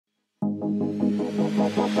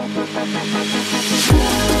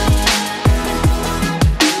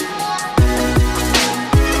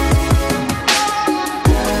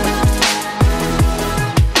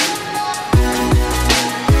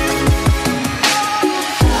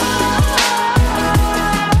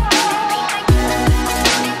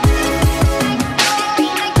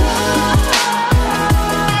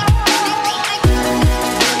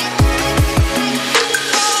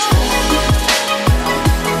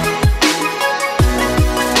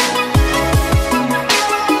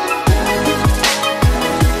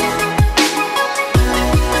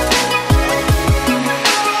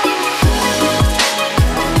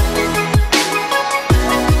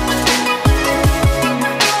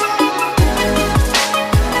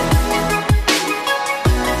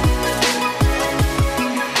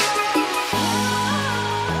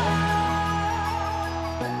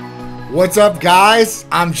What's up, guys?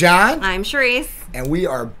 I'm John. I'm Sharisse. And we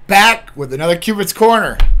are back with another Cupid's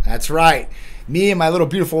Corner. That's right. Me and my little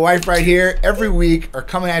beautiful wife right here every week are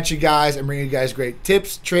coming at you guys and bringing you guys great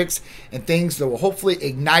tips, tricks, and things that will hopefully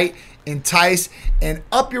ignite, entice, and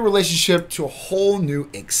up your relationship to a whole new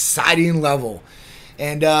exciting level.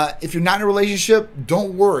 And if you're not in a relationship,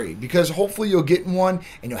 don't worry, because hopefully you'll get in one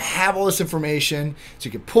and you'll have all this information so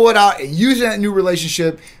you can pull it out and use it in that new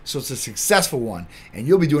relationship so it's a successful one. And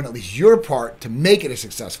you'll be doing at least your part to make it a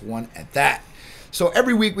successful one at that. So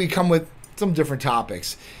every week we come with some different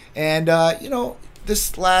topics. And,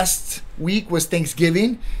 this last week was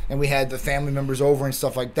Thanksgiving and we had the family members over and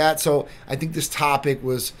stuff like that. So I think this topic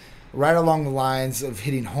was right along the lines of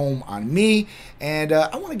hitting home on me, and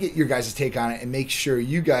I want to get your guys' take on it and make sure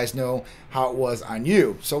you guys know how it was on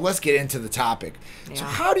you. So let's get into the topic. Yeah. So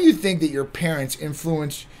how do you think that your parents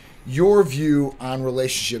influenced your view on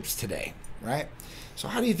relationships today, right? So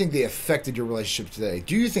how do you think they affected your relationships today?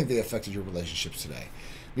 Do you think they affected your relationships today?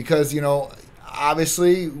 Because,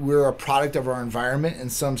 obviously we're a product of our environment in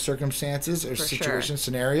some circumstances or situations,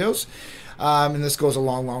 scenarios. And this goes a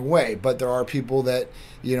long, long way. But there are people that,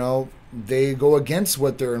 they go against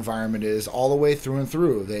what their environment is all the way through and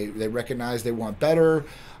through. They recognize they want better.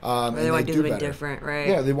 Or they want to do something different, right?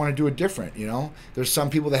 Yeah, they want to do it different, There's some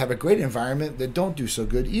people that have a great environment that don't do so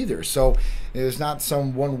good either. So there's not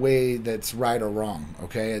some one way that's right or wrong,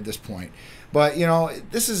 okay, at this point. But,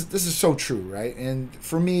 this is so true, right? And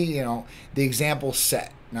for me, the example's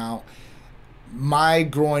set. Now, my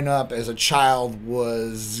growing up as a child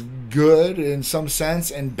was good in some sense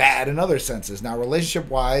and bad in other senses. Now,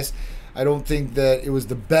 relationship-wise, I don't think that it was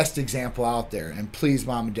the best example out there. And please,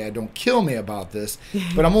 Mom and Dad, don't kill me about this.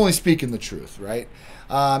 But I'm only speaking the truth, right?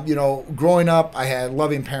 Growing up, I had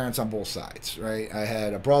loving parents on both sides, right? I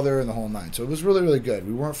had a brother and the whole nine. So it was really, really good.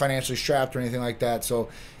 We weren't financially strapped or anything like that. So,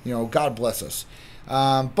 God bless us.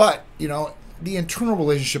 But the internal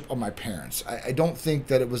relationship of my parents, I don't think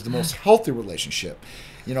that it was the most healthy relationship.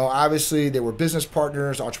 Obviously they were business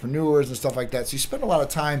partners, entrepreneurs and stuff like that. So you spend a lot of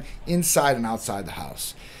time inside and outside the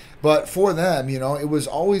house. But for them, it was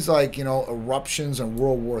always like, eruptions in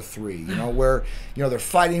World War III, where, they're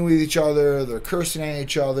fighting with each other, they're cursing at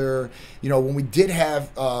each other. When we did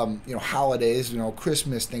have, holidays,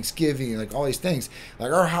 Christmas, Thanksgiving, like all these things,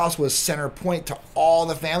 like our house was center point to all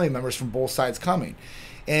the family members from both sides coming.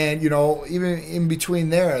 And, even in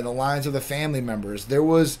between there, the lines of the family members, there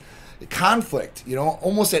was conflict,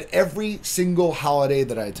 almost at every single holiday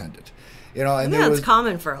that I attended. And it's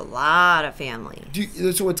common for a lot of families.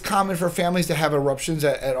 So it's common for families to have eruptions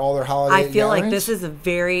at all their holiday I feel gatherings? like this is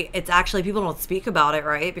it's actually, people don't speak about it,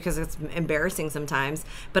 right? Because it's embarrassing sometimes.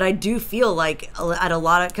 But I do feel like at a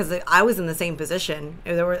lot of, because I was in the same position.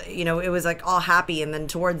 There were, it was like all happy. And then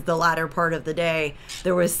towards the latter part of the day,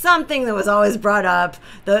 there was something that was always brought up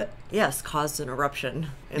that, yes, caused an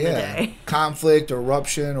eruption in the day. Conflict,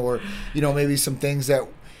 eruption, or, maybe some things that,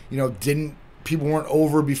 people weren't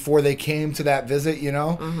over before they came to that visit,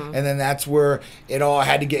 and then that's where it all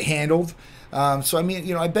had to get handled. So I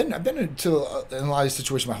mean, I've been into in a lot of these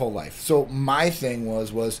situations my whole life. So my thing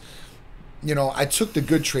was, I took the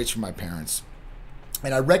good traits from my parents,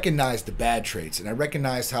 and I recognized the bad traits, and I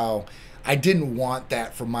recognized how I didn't want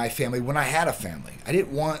that for my family when I had a family. I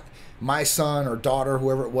didn't want my son or daughter,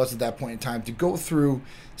 whoever it was at that point in time, to go through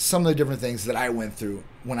some of the different things that I went through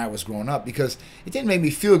when I was growing up, because it didn't make me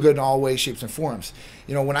feel good in all ways, shapes, and forms.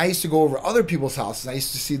 When I used to go over other people's houses, I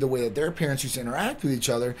used to see the way that their parents used to interact with each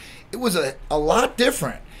other. It was a lot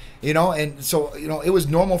different. And so, it was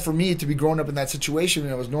normal for me to be growing up in that situation,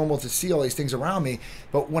 and it was normal to see all these things around me.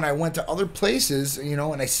 But when I went to other places,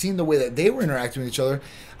 and I seen the way that they were interacting with each other,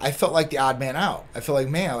 I felt like the odd man out. I felt like,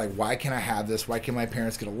 man, like, why can't I have this? Why can't my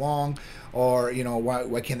parents get along? Or,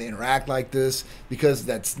 why can't they interact like this? Because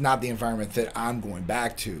that's not the environment that I'm going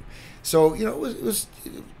back to. So, it's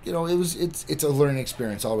a learning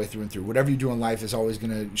experience all the way through and through. Whatever you do in life is always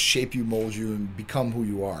going to shape you, mold you, and become who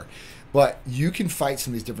you are. But you can fight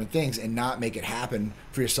some of these different things and not make it happen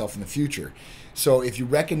for yourself in the future. So if you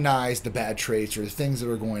recognize the bad traits or the things that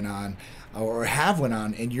are going on or have went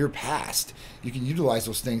on in your past, you can utilize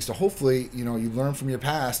those things to hopefully, you learn from your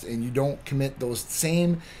past and you don't commit those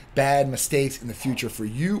same bad mistakes in the future for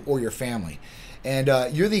you or your family. And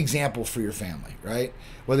you're the example for your family, right?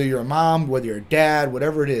 Whether you're a mom, whether you're a dad,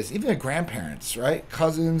 whatever it is, even the grandparents, right?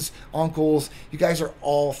 Cousins, uncles, you guys are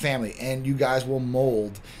all family, and you guys will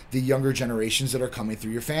mold the younger generations that are coming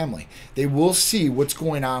through your family. They will see what's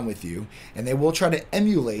going on with you, and they will try to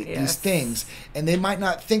emulate these things, and they might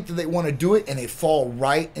not think that they want to do it, and they fall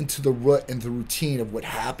right into the rut and the routine of what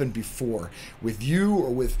happened before with you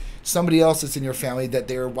or with somebody else that's in your family that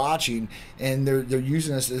they're watching, and they're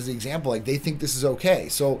using this as an example. Like, they think this is okay.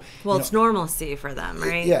 So, it's normalcy for them,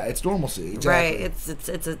 right? Yeah, it's normalcy. Exactly.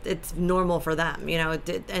 Right. It's normal for them,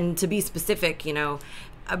 and to be specific,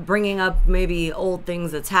 bringing up maybe old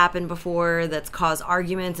things that's happened before that's caused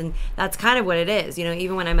arguments, and that's kind of what it is.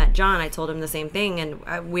 Even when I met John, I told him the same thing,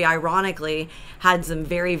 and we ironically had some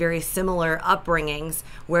very, very similar upbringings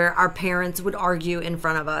where our parents would argue in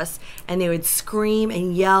front of us and they would scream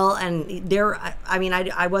and yell, and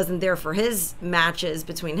I wasn't there for his matches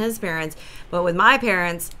between his parents, but with my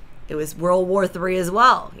parents, it was World War III as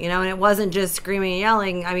well, and it wasn't just screaming and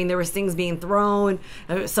yelling. I mean, there was things being thrown,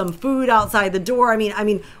 some food outside the door. I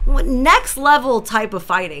mean, next level type of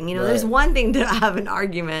fighting. Right. There's one thing to have an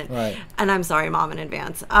argument, right. And I'm sorry, Mom, in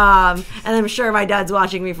advance. And I'm sure my dad's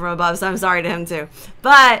watching me from above, so I'm sorry to him too.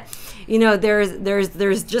 But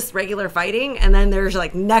there's just regular fighting, and then there's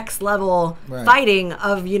like next level fighting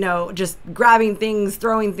of just grabbing things,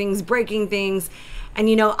 throwing things, breaking things. And,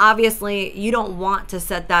 obviously you don't want to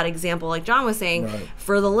set that example, like John was saying,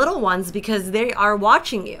 for the little ones, because they are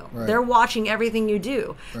watching you. Right. They're watching everything you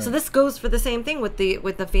do. Right. So this goes for the same thing with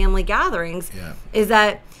the family gatherings, is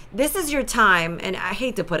that this is your time, and I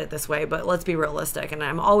hate to put it this way, but let's be realistic, and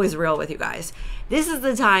I'm always real with you guys. This is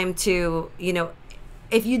the time to,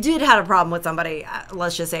 if you did have a problem with somebody,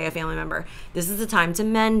 let's just say a family member, this is the time to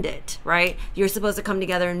mend it, right? You're supposed to come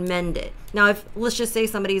together and mend it. Now, if let's just say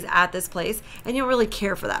somebody's at this place and you don't really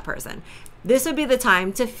care for that person, this would be the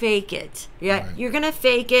time to fake it. Yeah, right. You're going to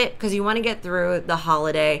fake it because you want to get through the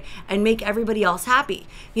holiday and make everybody else happy.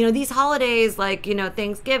 These holidays like,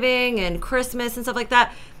 Thanksgiving and Christmas and stuff like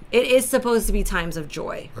that, it is supposed to be times of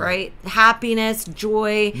joy, right? Happiness,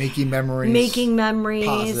 joy. Making memories.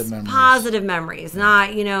 Positive memories.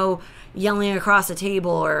 Not, yelling across a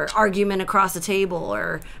table or argument across a table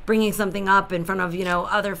or bringing something up in front of,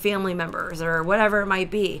 other family members or whatever it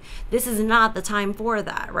might be. This is not the time for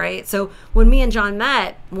that, right? So when me and John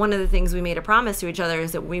met, one of the things we made a promise to each other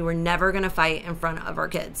is that we were never going to fight in front of our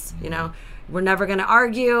kids, We're never going to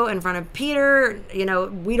argue in front of Peter.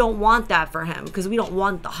 We don't want that for him because we don't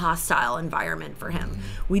want the hostile environment for him. Mm-hmm.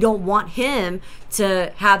 We don't want him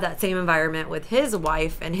to have that same environment with his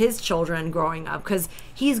wife and his children growing up, because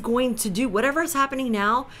he's going to do whatever is happening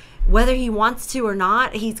now, whether he wants to or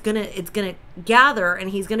not. It's going to gather, and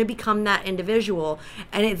he's going to become that individual.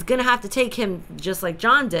 And it's going to have to take him, just like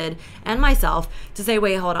John did and myself, to say,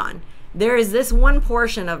 wait, hold on. There is this one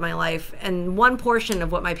portion of my life and one portion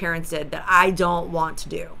of what my parents did that I don't want to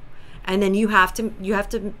do. And then you have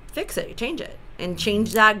to fix it, change it, and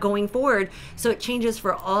change that going forward, so it changes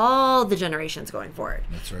for all the generations going forward.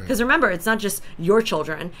 That's right. Because remember, it's not just your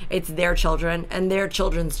children, it's their children and their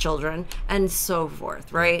children's children and so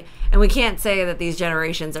forth, right? And we can't say that these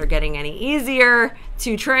generations are getting any easier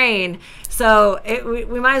to train. So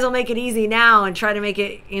we might as well make it easy now and try to make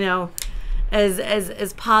it,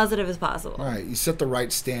 as positive as possible. Right. You set the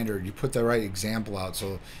right standard. You put the right example out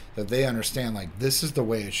so that they understand, like, this is the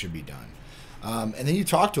way it should be done. And then you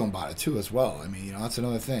talk to them about it, too, as well. I mean, that's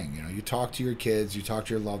another thing. You talk to your kids. You talk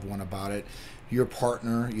to your loved one about it. Your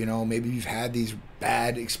partner, maybe you've had these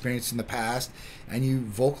bad experience in the past, and you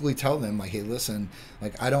vocally tell them, like, hey, listen,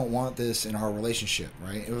 like, I don't want this in our relationship,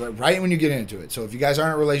 right? Right when you get into it. So if you guys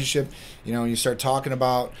aren't in a relationship, you know, and you start talking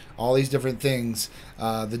about all these different things,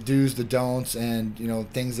 the do's, the don'ts, and, you know,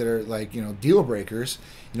 things that are like, you know, deal breakers,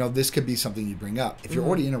 you know, this could be something you bring up. If you're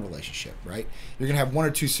already in a relationship, right, you're going to have one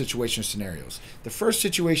or two situation scenarios. The first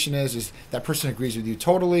situation is that person agrees with you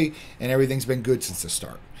totally, and everything's been good since the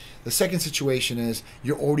start. The second situation is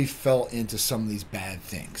you already fell into some of these bad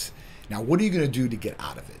things. Now, what are you going to do to get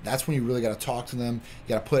out of it? That's when you really got to talk to them.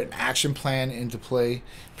 You got to put an action plan into play,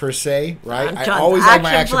 per se, right? I always like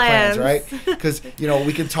my action plans, right? Because, you know,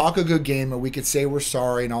 we can talk a good game and we can say we're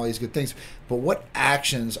sorry and all these good things. But what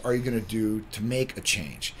actions are you going to do to make a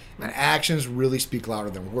change? And actions really speak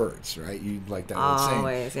louder than words, right? You like that old saying.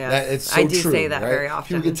 Always, yeah. It's so I do true, say that right? very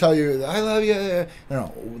often. People can tell you, I love you.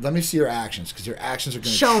 No, let me see your actions, because your actions are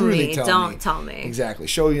going to show truly me, tell don't me. tell me. Exactly.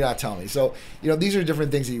 Show you, not tell me. So, you know, these are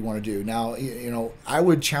different things that you want to do. Now, you know, I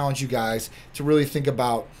would challenge you guys to really think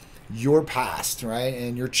about your past, right?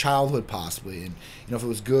 And your childhood possibly. And, you know, if it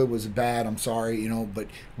was good, was it bad, I'm sorry, you know, but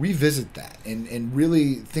revisit that and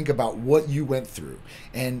really think about what you went through.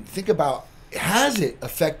 And think about, has it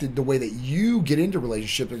affected the way that you get into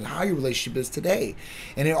relationships and how your relationship is today?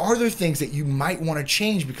 And are there things that you might want to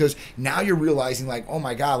change because now you're realizing, like, oh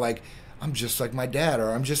my God, like, I'm just like my dad, or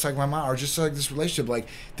I'm just like my mom, or just like this relationship. Like,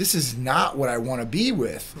 this is not what I want to be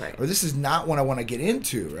with, right, or this is not what I want to get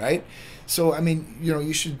into, right? So, I mean, you know,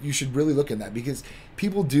 you should really look at that, because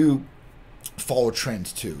people do follow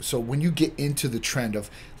trends too. So when you get into the trend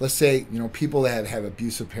of, let's say, you know, people that have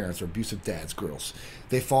abusive parents or abusive dads, girls,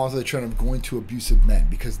 they fall into the trend of going to abusive men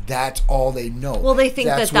because that's all they know. Well, they think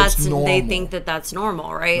that's normal. They think that that's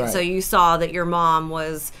normal, right? So you saw that your mom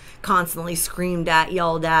was constantly screamed at,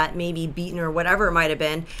 yelled at, maybe beaten or whatever it might have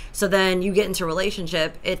been. So then you get into a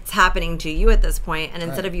relationship, it's happening to you at this point, and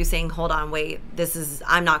instead of you saying, hold on, wait,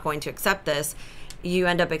 I'm not going to accept this, you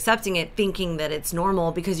end up accepting it thinking that it's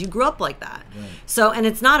normal because you grew up like that. Right. So, and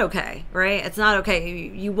it's not okay, right? It's not okay.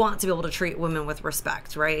 You want to be able to treat women with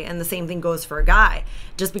respect, right? And the same thing goes for a guy.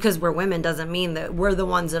 Just because we're women doesn't mean that we're the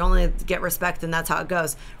ones that only get respect and that's how it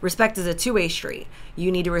goes. Respect is a two-way street.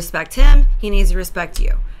 You need to respect him. He needs to respect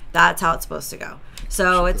you. That's how it's supposed to go.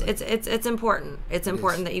 So it's important. It's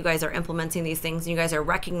important that you guys are implementing these things and you guys are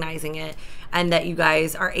recognizing it, and that you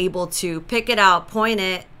guys are able to pick it out, point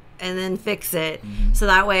it, and then fix it. So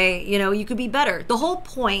that way, you know, you could be better. The whole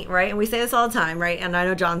point, right? And we say this all the time, right? And I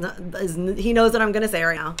know John, he knows what I'm going to say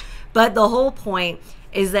right now. But the whole point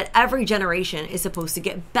is that every generation is supposed to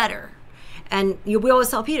get better. And we always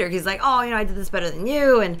tell Peter, he's like, oh, you know, I did this better than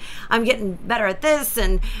you, and I'm getting better at this,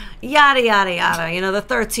 and yada, yada, yada. You know, the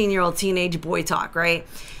 13-year-old teenage boy talk, right?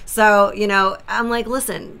 So, you know, I'm like,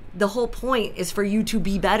 listen, the whole point is for you to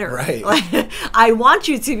be better. Right. Like, I want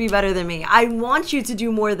you to be better than me. I want you to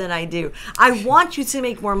do more than I do. I want you to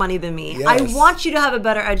make more money than me. Yes. I want you to have a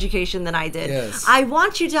better education than I did. Yes. I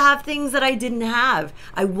want you to have things that I didn't have.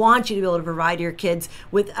 I want you to be able to provide your kids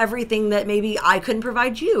with everything that maybe I couldn't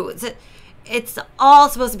provide you. It's all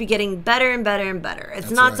supposed to be getting better and better and better.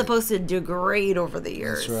 It's not supposed to degrade over the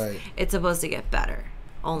years. That's right. It's supposed to get better.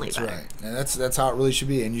 Only better. That's right. And that's how it really should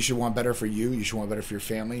be. And you should want better for you. You should want better for your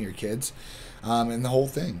family, your kids, and the whole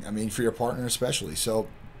thing. I mean, for your partner especially. So,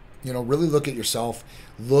 you know, really look at yourself.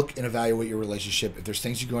 Look and evaluate your relationship. If there's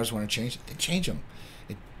things you guys want to change, then change them.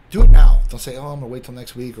 Do it now. Don't say, oh, I'm going to wait till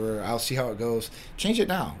next week, or I'll see how it goes. Change it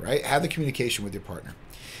now, right? Have the communication with your partner.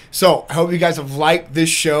 So I hope you guys have liked this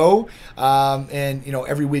show. And, you know,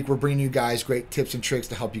 every week we're bringing you guys great tips and tricks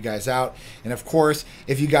to help you guys out. And, of course,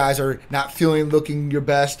 if you guys are not looking your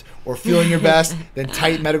best or feeling your best, then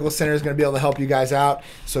Tight Medical Center is going to be able to help you guys out.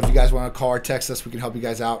 So if you guys want to call or text us, we can help you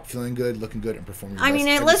guys out feeling good, looking good, and performing your best. I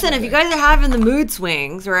mean, listen, if you guys are having the mood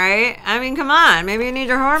swings, right? I mean, come on. Maybe you need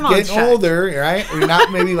your hormones checked. Getting older, right? Or you're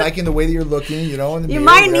not maybe liking the way that you're looking, you know, in the mirror. You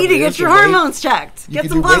might need to get your hormones checked. Get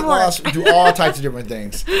some blood work. Do all types of different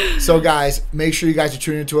things. So, guys, make sure you guys are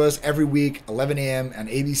tuning into us every week, 11 a.m. on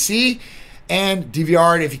ABC. And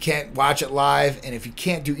DVR it if you can't watch it live. And if you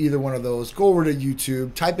can't do either one of those, go over to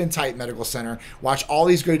YouTube, type in Tight Medical Center, watch all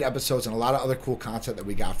these great episodes and a lot of other cool content that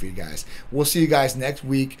we got for you guys. We'll see you guys next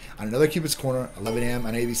week on another Cupid's Corner, 11 a.m.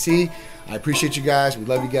 on ABC. I appreciate you guys. We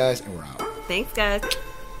love you guys, and we're out. Thanks, guys.